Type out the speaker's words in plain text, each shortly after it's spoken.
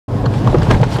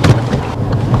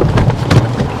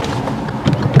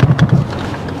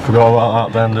Forgot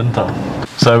about that then, didn't I?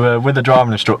 So with the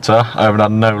driving instructor, I haven't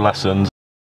had no lessons.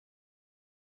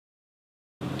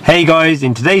 Hey guys,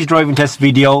 in today's driving test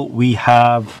video we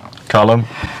have Callum.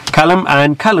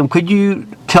 And Callum, could you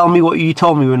tell me what you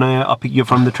told me when I picked you up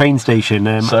from the train station?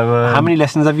 How many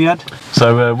lessons have you had?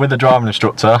 So with the driving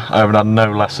instructor, I haven't had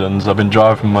no lessons. I've been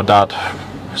driving with my dad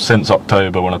since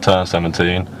October when I turned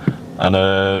 17,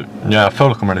 and yeah, I feel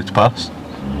like I'm ready to pass.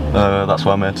 That's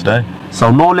why I'm here today. So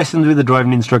no lessons with the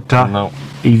driving instructor? No.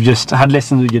 You've just had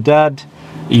lessons with your dad,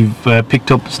 you've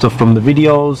picked up stuff from the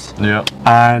videos, yeah,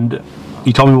 and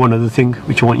you told me one other thing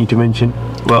which I want you to mention.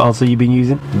 What else have you been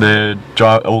using? The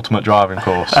ultimate driving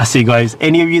course. I see, guys.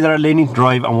 Any of you that are learning to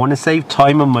drive and want to save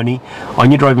time and money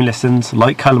on your driving lessons,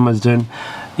 like Callum has done,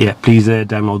 yeah, please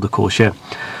download the course. Yeah.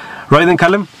 Right then,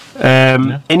 Callum.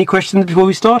 Any questions before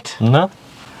we start? No.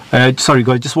 Sorry,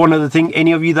 guys. Just one other thing.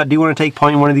 Any of you that do want to take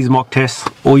part in one of these mock tests,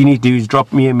 all you need to do is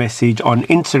drop me a message on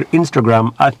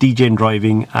Instagram at DJing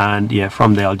Driving, and yeah,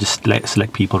 from there I'll just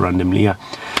select people randomly. Yeah.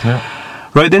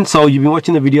 Right then, so you've been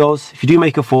watching the videos. If you do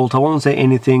make a fault, I won't say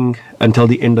anything until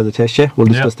the end of the test, yeah? We'll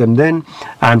discuss them then.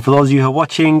 And for those of you who are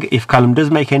watching, if Callum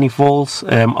does make any faults,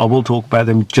 I will talk about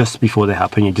them just before they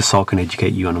happen, just so I can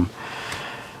educate you on them.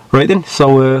 Right then,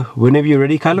 so whenever you're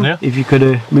ready, Callum, if you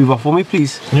could move off for me,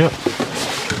 please. Yeah.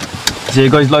 So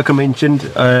guys, like I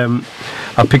mentioned,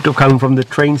 I picked up Callum from the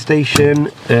train station.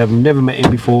 I've never met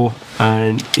him before,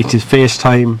 and it's his first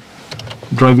time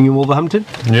driving in Wolverhampton?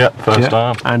 Yeah, first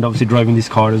time. And obviously driving this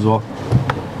car as well.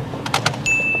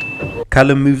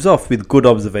 Callum moves off with good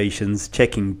observations,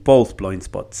 checking both blind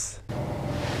spots.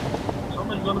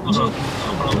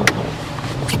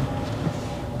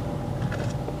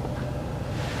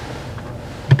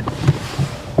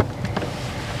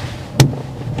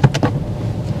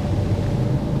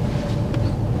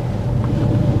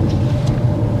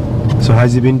 So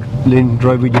has he been learning to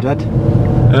drive with your dad?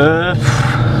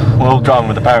 Well, driving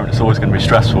with a parent, it's always going to be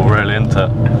stressful, really, isn't it?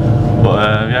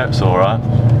 But yeah, it's alright.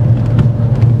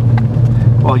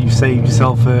 Well, you saved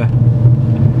yourself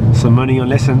some money on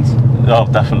lessons. Oh,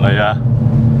 definitely, yeah.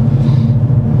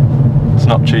 It's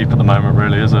not cheap at the moment,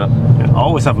 really, is it? I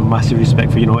always have a massive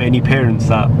respect for, any parents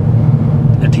that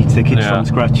teach their kids from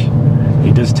scratch.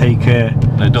 It does take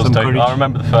some courage. I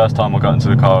remember the first time I got into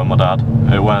the car with my dad.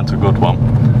 It weren't a good one,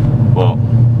 but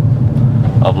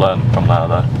I've learned from that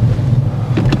though.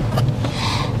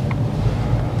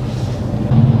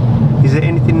 Is there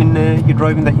anything in your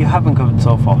driving that you haven't covered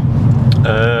so far?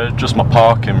 Just my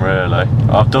parking, really.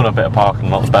 I've done a bit of parking,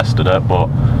 not the best at it, but...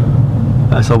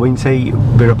 so when you say a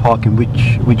bit of parking,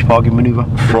 which parking manoeuvre?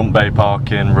 Front bay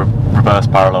parking, reverse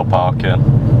parallel parking.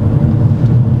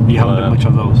 You haven't done much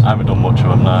of those? I haven't done much of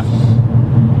them, no.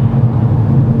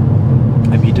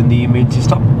 Have you done the emergency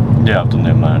stop? Yeah, I've done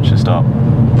the emergency stop.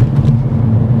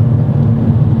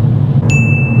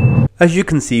 As you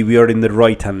can see, we are in the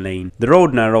right hand lane. The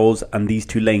road narrows and these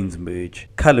two lanes merge.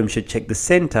 Callum should check the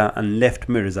centre and left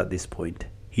mirrors at this point.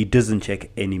 He doesn't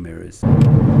check any mirrors.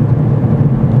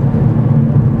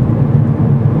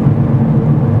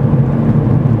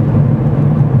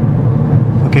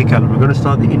 Okay, Callum, we're going to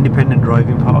start the independent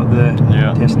driving part of the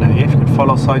test now. If you could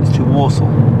follow signs to Warsaw.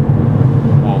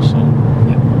 Warsaw?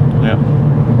 Yeah.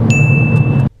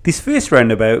 This first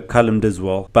roundabout, Callum does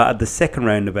well, but at the second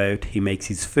roundabout, he makes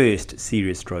his first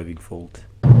serious driving fault.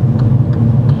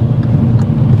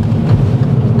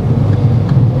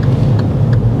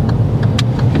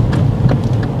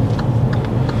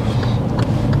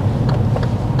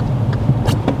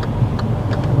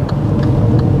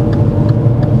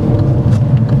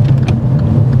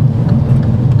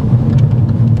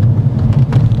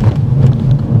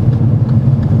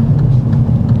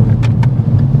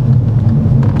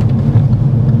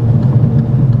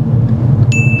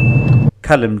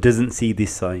 Callum doesn't see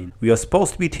this sign. We are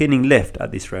supposed to be turning left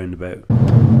at this roundabout.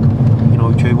 You know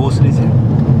which way Warsaw is, I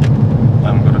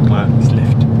haven't got a clue. It's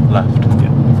left. Left? Yeah.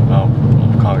 Oh,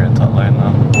 I can't get into that lane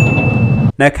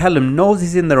now. Now Callum knows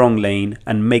he's in the wrong lane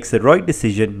and makes the right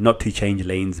decision not to change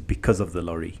lanes because of the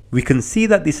lorry. We can see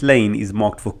that this lane is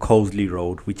marked for Colsley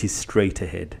Road, which is straight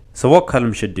ahead. So what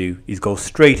Callum should do is go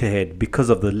straight ahead because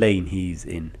of the lane he's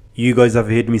in. You guys have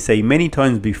heard me say many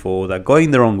times before that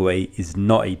going the wrong way is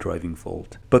not a driving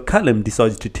fault. But Callum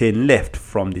decides to turn left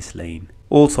from this lane.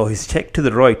 Also, his check to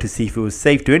the right to see if it was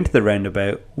safe to enter the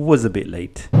roundabout was a bit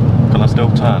late. Can I still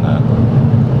turn it?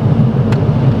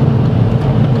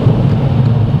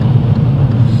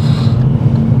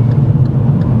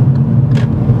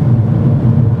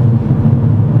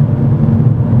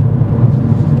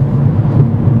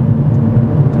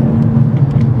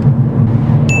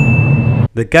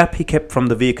 The gap he kept from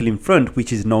the vehicle in front,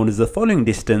 which is known as the following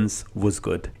distance, was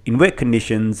good. In wet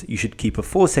conditions, you should keep a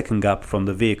 4-second gap from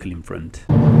the vehicle in front.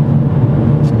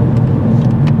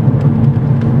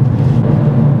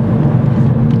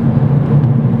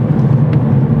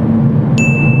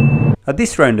 At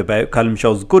this roundabout, Callum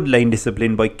shows good lane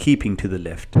discipline by keeping to the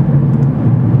left.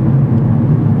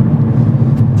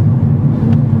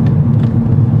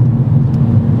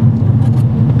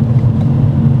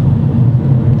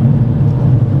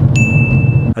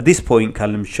 At this point,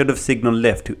 Callum should have signalled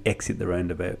left to exit the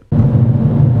roundabout.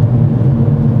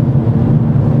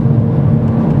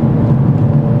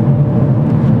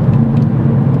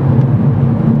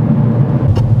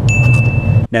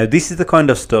 Now this is the kind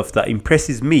of stuff that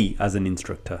impresses me as an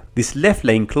instructor. This left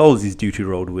lane closes due to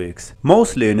roadworks.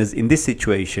 Most learners in this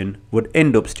situation would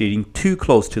end up steering too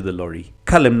close to the lorry.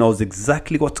 Callum knows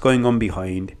exactly what's going on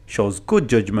behind, shows good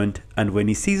judgment, and when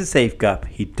he sees a safe gap,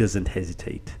 he doesn't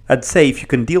hesitate. I'd say if you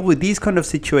can deal with these kind of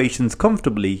situations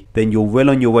comfortably, then you're well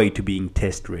on your way to being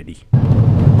test ready.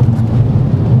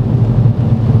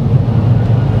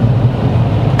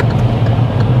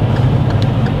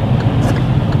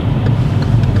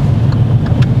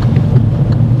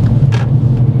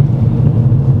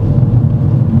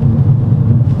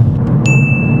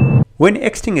 When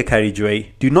exiting a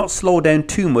carriageway, do not slow down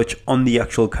too much on the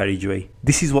actual carriageway.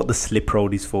 This is what the slip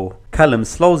road is for. Callum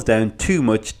slows down too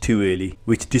much too early,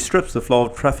 which disrupts the flow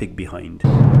of traffic behind.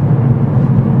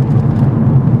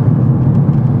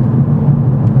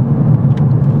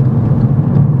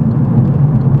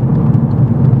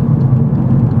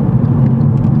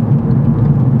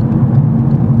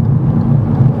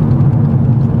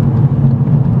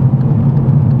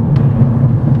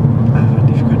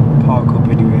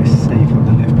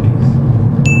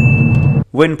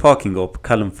 When parking up,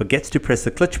 Callum forgets to press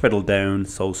the clutch pedal down,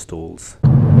 so stalls.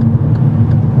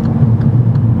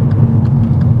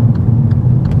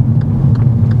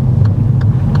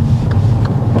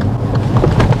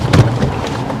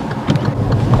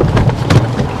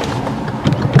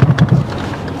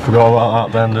 Forgot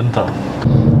about that then, didn't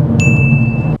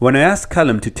I? When I ask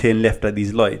Callum to turn left at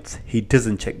these lights, he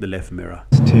doesn't check the left mirror.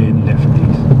 Let's turn left,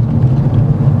 please.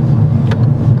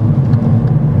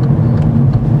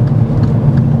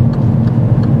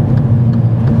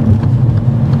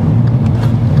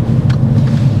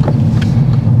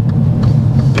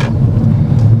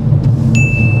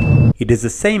 He does the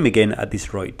same again at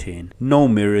this right turn. No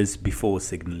mirrors before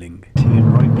signalling.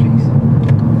 Turn right, please.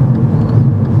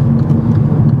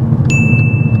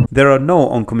 There are no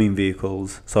oncoming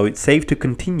vehicles, so it's safe to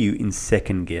continue in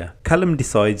second gear. Callum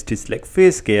decides to select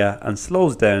first gear and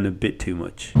slows down a bit too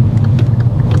much.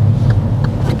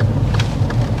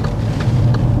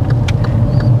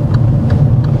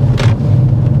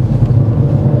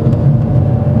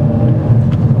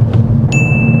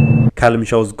 Callum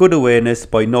shows good awareness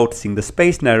by noticing the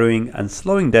space narrowing and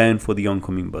slowing down for the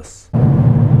oncoming bus.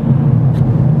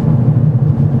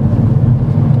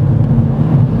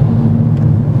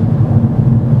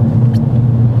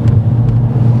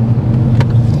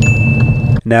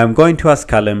 Now I'm going to ask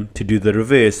Callum to do the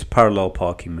reverse parallel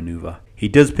parking maneuver. He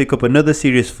does pick up another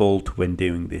serious fault when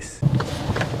doing this.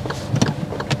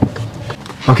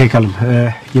 Okay, Callum,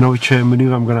 you know which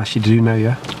manoeuvre I'm going to ask you to do now,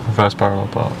 yeah? Reverse parallel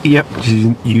park. Yep,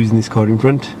 just using this car in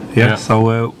front. Yeah, Yeah. so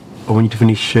I want you to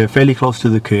finish fairly close to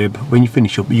the curb. When you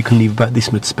finish up, you can leave about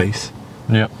this much space.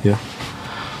 Yeah. Yeah.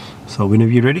 So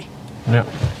whenever you're ready. Yeah.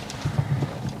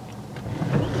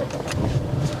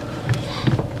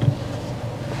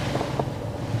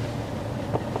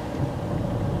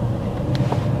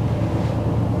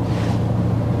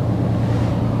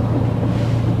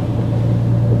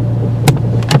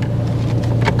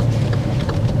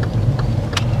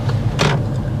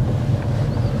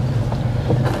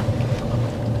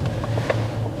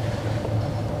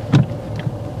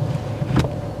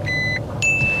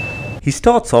 He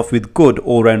starts off with good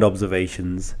all-round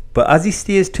observations, but as he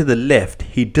steers to the left,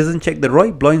 he doesn't check the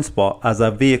right blind spot as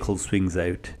our vehicle swings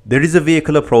out. There is a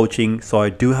vehicle approaching, so I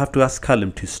do have to ask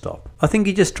Callum to stop. I think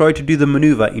he just tried to do the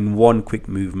maneuver in one quick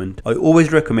movement. I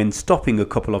always recommend stopping a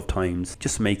couple of times,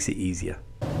 just makes it easier.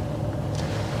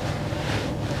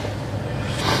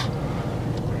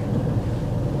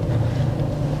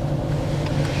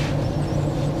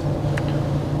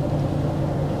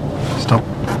 Stop.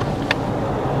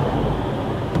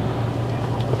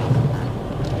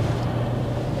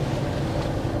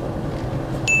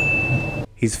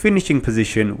 His finishing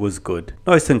position was good,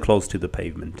 nice and close to the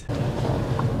pavement.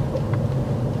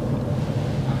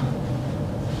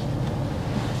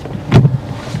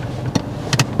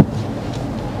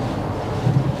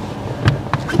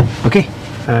 Okay,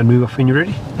 and move off when you're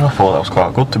ready. I thought that was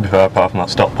quite good, to be fair, apart from that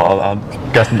stop part. I'm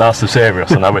guessing that's the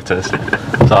serious, I know it is.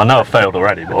 So I know I failed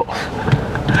already, but...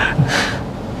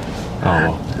 oh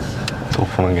well, it's all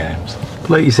fun and games.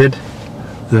 Like you said,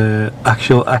 the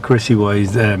actual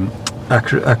accuracy-wise,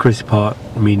 accuracy part,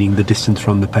 meaning the distance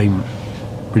from the pavement,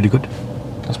 really good.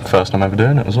 That's my first time ever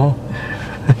doing it as well.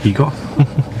 There you go.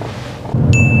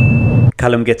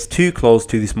 Callum gets too close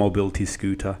to this mobility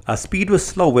scooter. Our speed was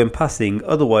slow when passing,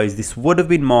 otherwise this would have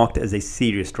been marked as a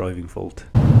serious driving fault.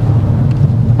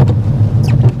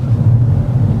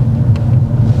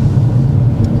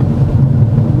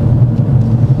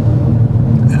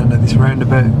 And at this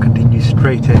roundabout, continue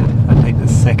straight ahead and take the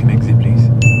second exit, please.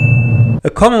 A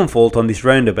common fault on this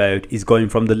roundabout is going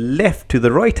from the left to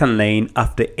the right hand lane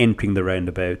after entering the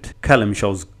roundabout. Callum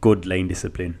shows good lane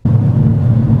discipline.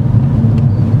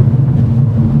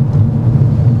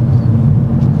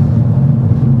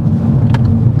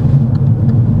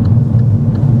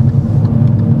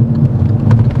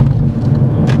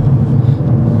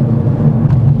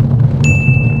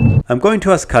 I'm going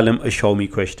to ask Callum a show me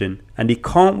question, and he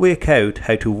can't work out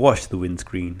how to wash the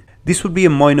windscreen. This would be a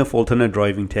minor fault on a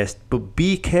driving test, but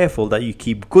be careful that you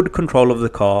keep good control of the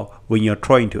car when you're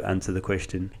trying to answer the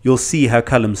question. You'll see how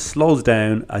Callum slows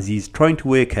down as he's trying to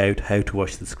work out how to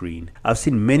wash the screen. I've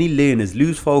seen many learners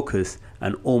lose focus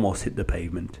and almost hit the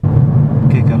pavement.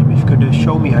 Okay, Callum, if you could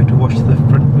show me how to wash the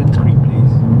front windscreen,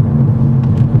 please.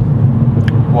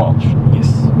 Wash?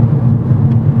 Yes.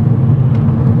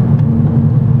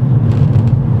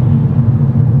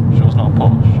 Sure it's not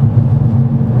polished.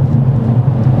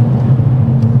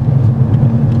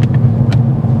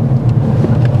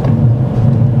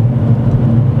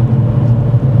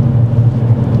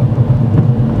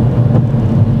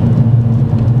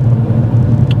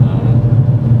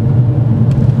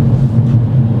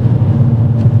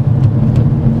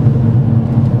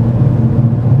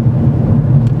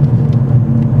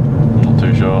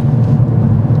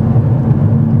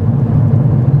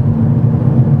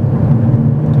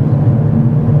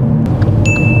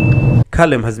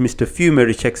 Callum has missed a few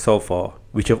mirror checks so far,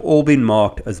 which have all been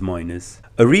marked as minors.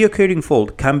 A reoccurring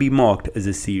fault can be marked as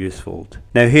a serious fault.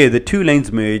 Now here the two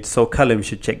lanes merge, so Callum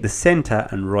should check the centre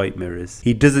and right mirrors.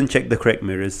 He doesn't check the correct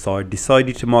mirrors, so I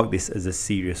decided to mark this as a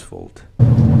serious fault.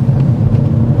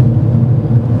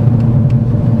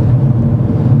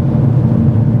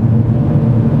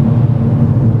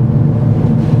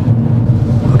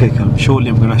 Okay, Callum, shortly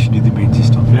I'm going to actually do the emergency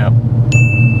stop. Yeah.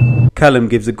 Callum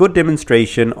gives a good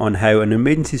demonstration on how an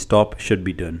emergency stop should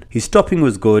be done. His stopping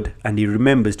was good and he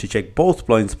remembers to check both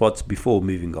blind spots before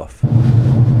moving off.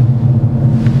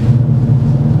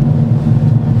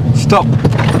 Stop!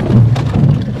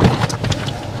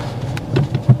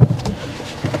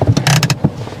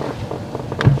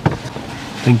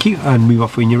 Thank you, and move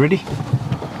off when you're ready.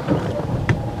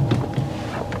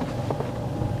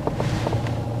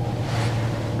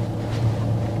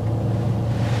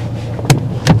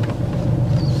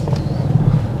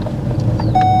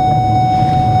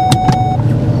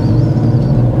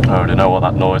 I already know what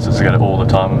that noise is. I get it all the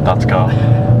time with Dad's car.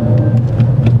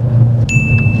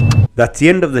 That's the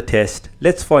end of the test.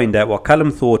 Let's find out what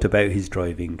Callum thought about his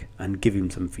driving and give him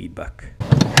some feedback.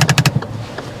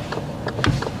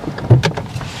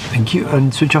 Thank you,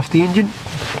 and switch off the engine.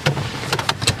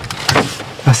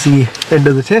 That's the end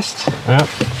of the test. Yeah.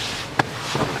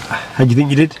 How do you think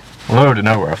you did? Well, I already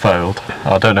know where I failed.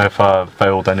 I don't know if I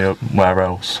failed anywhere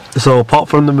else. So apart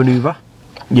from the manoeuvre,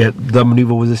 yeah, the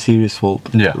manoeuvre was a serious fault.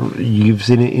 Yeah. You've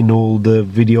seen it in all the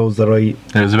videos that I...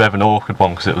 It was a bit of an awkward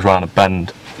one because it was around a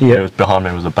bend. Yeah. It was behind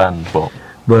me was a bend,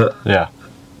 but yeah.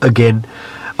 Again,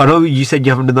 I know you said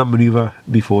you haven't done that manoeuvre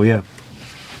before, yeah.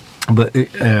 But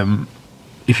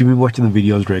if you've been watching the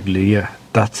videos regularly, yeah,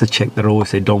 that's a check that I always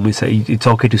say, don't miss it. It's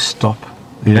okay to stop.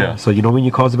 Yeah. So you know when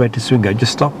your car's about to swing out,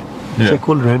 just stop. Yeah. Check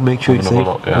all around, make sure it's safe.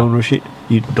 Look, yeah. Don't rush it.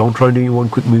 You don't try and do one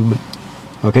quick movement.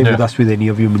 Okay, Yeah. but that's with any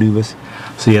of your manoeuvres.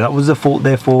 So yeah, that was a fault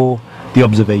there for the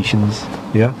observations.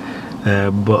 Yeah.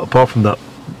 But apart from that,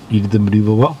 you did the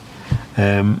manoeuvre well.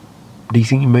 Do you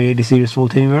think you made a serious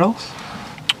fault anywhere else?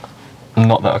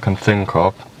 Not that I can think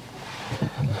of,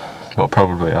 but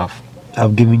probably have.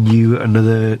 I've given you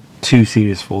another 2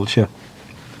 serious faults, yeah.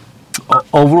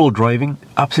 Overall driving,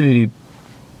 absolutely,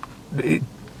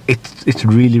 it's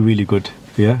really good,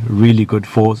 yeah, really good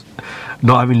for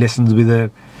not having lessons with a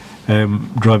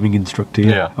driving instructor,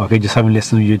 yeah. Okay, just having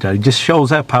lessons with your dad. It just shows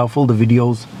how powerful the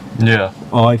videos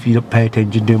are if you don't pay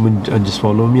attention to them and just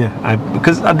follow them, yeah.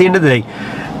 Because at the end of the day,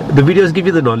 the videos give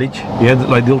you the knowledge, yeah,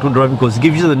 like the ultimate driving course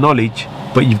gives you the knowledge,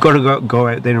 but you've got to go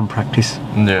out there and practice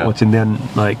what's in there,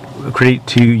 and like credit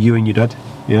to you and your dad.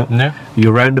 Yeah. Yeah.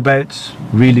 Your roundabouts,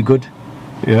 really good.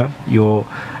 Yeah. Your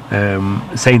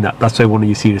saying that's why one of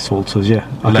your serious faults was, yeah.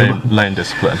 Okay. Lane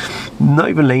discipline. Not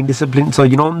even lane discipline. So,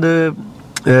 you know, on the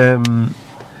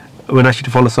when I asked you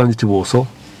to follow signs to Warsaw,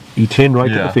 you turned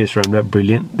right at the first roundabout,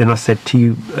 brilliant. Then I said to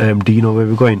you, do you know where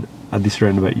we're going at this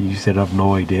roundabout? You said, I have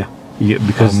no idea. Yeah,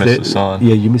 because I missed the sign.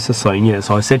 Yeah, you missed the sign, yeah.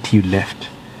 So I said to you, left.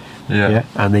 Yeah.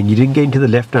 And then you didn't get into the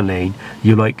left-hand lane.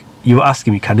 You were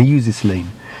asking me, can I use this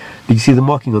lane? Did you see the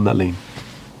marking on that lane?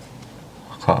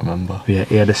 I can't remember. Yeah, it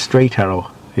had a straight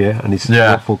arrow. Yeah, and it's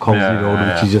for Colsley Road,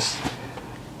 which is just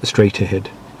straight ahead.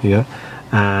 Yeah,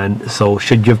 and so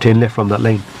should you have turned left from that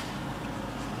lane?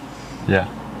 Yeah.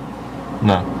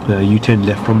 No. You turned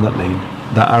left from that lane.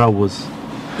 That arrow was.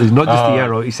 It's not just the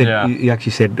arrow. He said he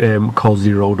actually said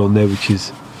Colsley Road on there, which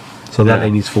is so that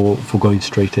lane is for going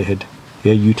straight ahead.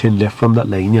 Yeah, you turned left from that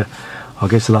lane. Yeah.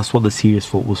 Okay, so that's what the serious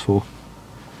fault was for.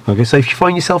 Okay, so if you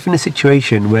find yourself in a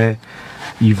situation where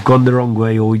you've gone the wrong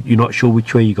way or you're not sure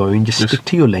which way you're going, just stick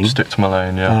to your lane. Stick to my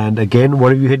lane, yeah. And again,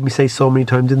 what have you heard me say so many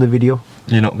times in the video?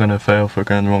 You're not going to fail for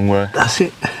going the wrong way. That's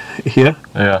it. Yeah?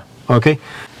 Yeah. Okay.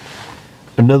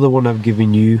 Another one I've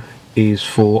given you is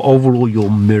for overall your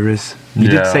mirrors. You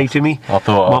did say to me, I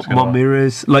thought my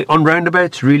mirrors, like on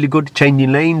roundabouts, really good.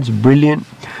 Changing lanes, brilliant.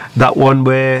 That one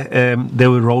where there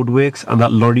were roadworks and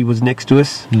that lorry was next to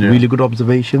us, really good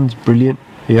observations, brilliant.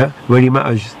 Yeah, where it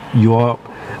matters, you are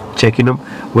checking them.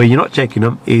 Where you're not checking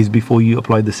them is before you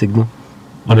apply the signal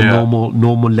on a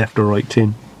normal left or right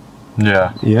turn.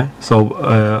 Yeah. Yeah. So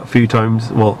a few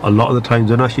times, well, a lot of the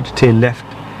times when I ask you to turn left,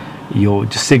 you're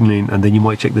just signalling, and then you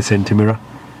might check the centre mirror.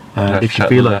 And if you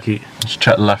feel like it, just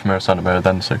check the left mirror, centre mirror,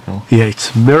 then signal. Yeah,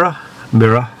 it's mirror,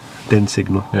 then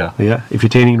signal. Yeah. Yeah. If you're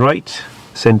turning right,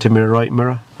 centre mirror, right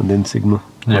mirror, and then signal.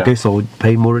 Yeah. Okay, so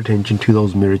pay more attention to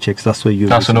those mirror checks. That's where you.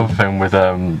 That's another thing with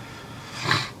learning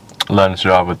to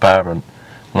drive with parent.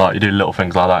 Like, you do little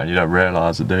things like that and you don't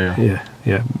realise it, do you? Yeah,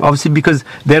 yeah. Obviously, because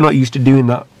they're not used to doing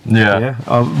that. Yeah.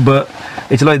 But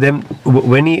it's like them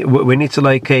when it's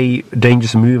like a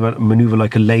dangerous maneuver,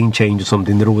 like a lane change or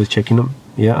something. They're always checking them.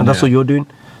 Yeah, and that's what you're doing.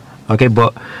 Okay,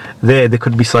 but there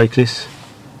could be cyclists.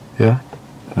 Yeah,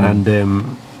 and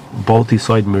both these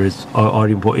side mirrors are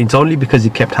important. It's only because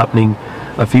it kept happening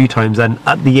a few times, and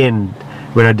at the end,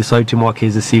 when I decided to mark it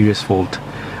as a serious fault,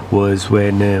 was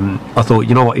when I thought,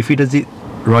 you know what, if he does it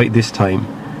right this time,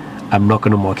 I'm not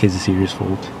going to mark it as a serious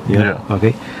fault. Yeah.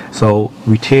 Okay. So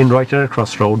we turned right at a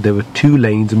crossroad. There were two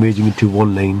lanes merging into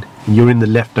one lane, and you're in the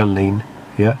left-hand lane.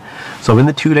 Yeah. So when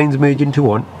the two lanes merge into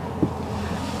one,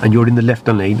 and you're in the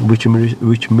left-hand lane, which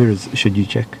mirrors should you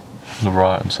check? The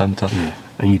right and centre. Yeah.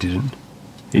 And you didn't.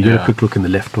 You get a quick look in the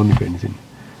left one, if anything.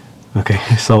 Okay,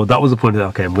 so that was the point of that.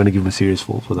 Okay, I'm going to give him a serious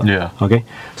fault for that. Yeah. Okay,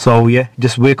 so yeah,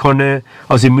 just work on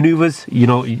obviously manoeuvres. You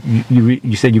know,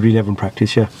 you said you really haven't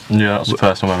practiced, yeah. Yeah, that's the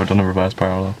first time I've ever done a reverse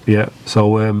parallel. Yeah,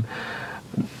 so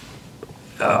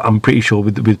I'm pretty sure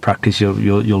with practice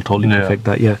you'll totally perfect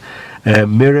that. Yeah,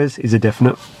 mirrors is a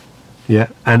definite. Yeah,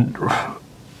 and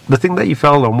the thing that you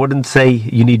fell on, wouldn't say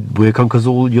you need work on because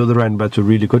all your other roundabouts are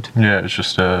really good. Yeah, it's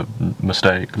just a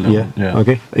mistake. Yeah.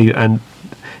 Okay, and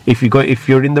if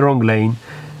you're in the wrong lane,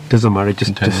 doesn't matter.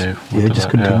 Just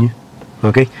continue. Yeah.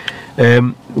 Okay.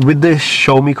 With the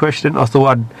show me question, I thought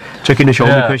I'd check in the show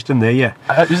me question there. Yeah.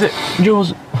 Is it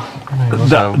yours?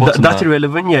 That's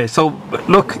irrelevant. Yeah. So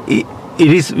look, it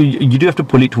is. You do have to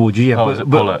pull it towards you. Yeah.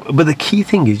 But the key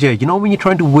thing is, you know, when you're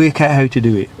trying to work out how to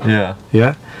do it. Yeah.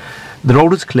 Yeah. The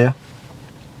road was clear.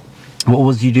 What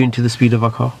was you doing to the speed of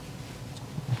our car?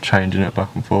 Changing it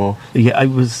back and forth. Yeah,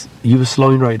 you were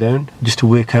slowing right down just to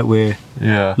work out where.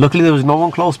 Yeah. Luckily, there was no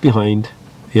one close behind.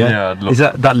 Yeah. Is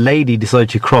that lady decided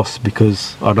to cross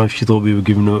because I don't know if she thought we were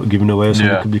giving away or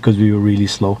something because we were really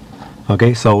slow.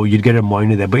 Okay, so you'd get a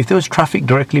minor there. But if there was traffic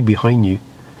directly behind you,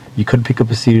 you could pick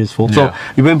up a serious fault. Yeah.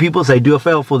 So when people say, "Do I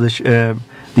fail for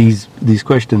these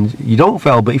questions?" You don't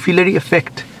fail, but if you let it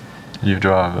affect your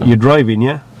driving,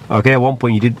 yeah. Okay, at one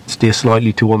point you did steer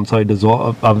slightly to one side as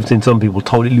well. I've seen some people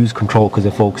totally lose control because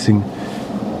they're focusing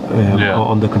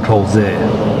on the controls there.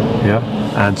 Yeah,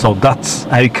 and so that's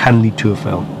how it can lead to a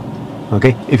fail.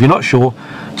 Okay, if you're not sure,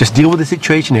 just deal with the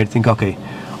situation here. Think, okay,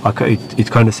 it's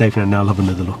kind of safe now. I'll have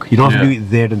another look. You don't have to do it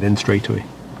there and then straight away.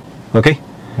 Okay.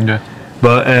 Yeah.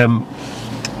 But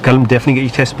Callum, definitely get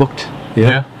your test booked.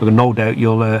 Yeah. I've got no doubt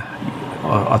you'll.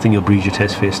 I think you'll breeze your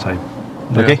test first time.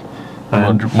 Okay. Yeah.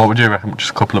 What would you reckon?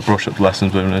 Just a couple of brush-up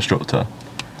lessons with an instructor,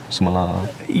 something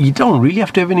like that. You don't really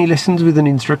have to have any lessons with an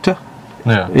instructor.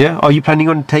 Yeah. Yeah. Are you planning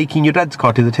on taking your dad's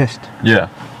car to the test? Yeah.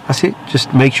 That's it.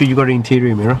 Just make sure you got an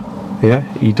interior mirror. Yeah.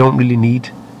 You don't really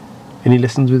need any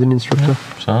lessons with an instructor.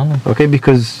 Yeah, okay,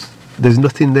 because there's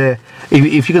nothing there.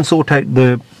 If you can sort out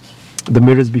the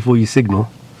mirrors before you signal,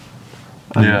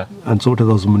 and sort of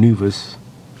those maneuvers,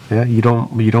 yeah, you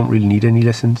don't really need any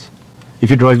lessons. If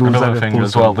you're driving another thing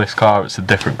as well, this car, it's a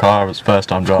different car. It's first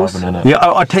time driving, isn't it? Yeah,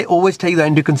 I always take that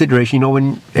into consideration. You know,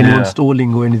 when anyone's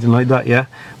stalling or anything like that. Yeah,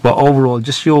 but overall,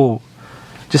 just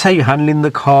how you're handling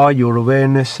the car, your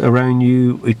awareness around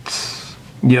you. It's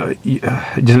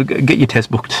just get your test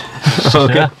booked.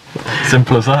 Okay. Yeah,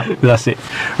 simple as that. That's it.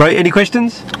 Right, any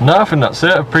questions? No, I think that's it.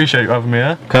 I appreciate you having me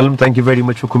here. Callum, thank you very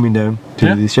much for coming down to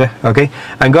do this, yeah? Okay.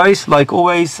 And guys, like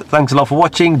always, thanks a lot for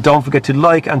watching. Don't forget to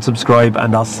like and subscribe,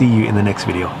 and I'll see you in the next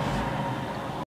video.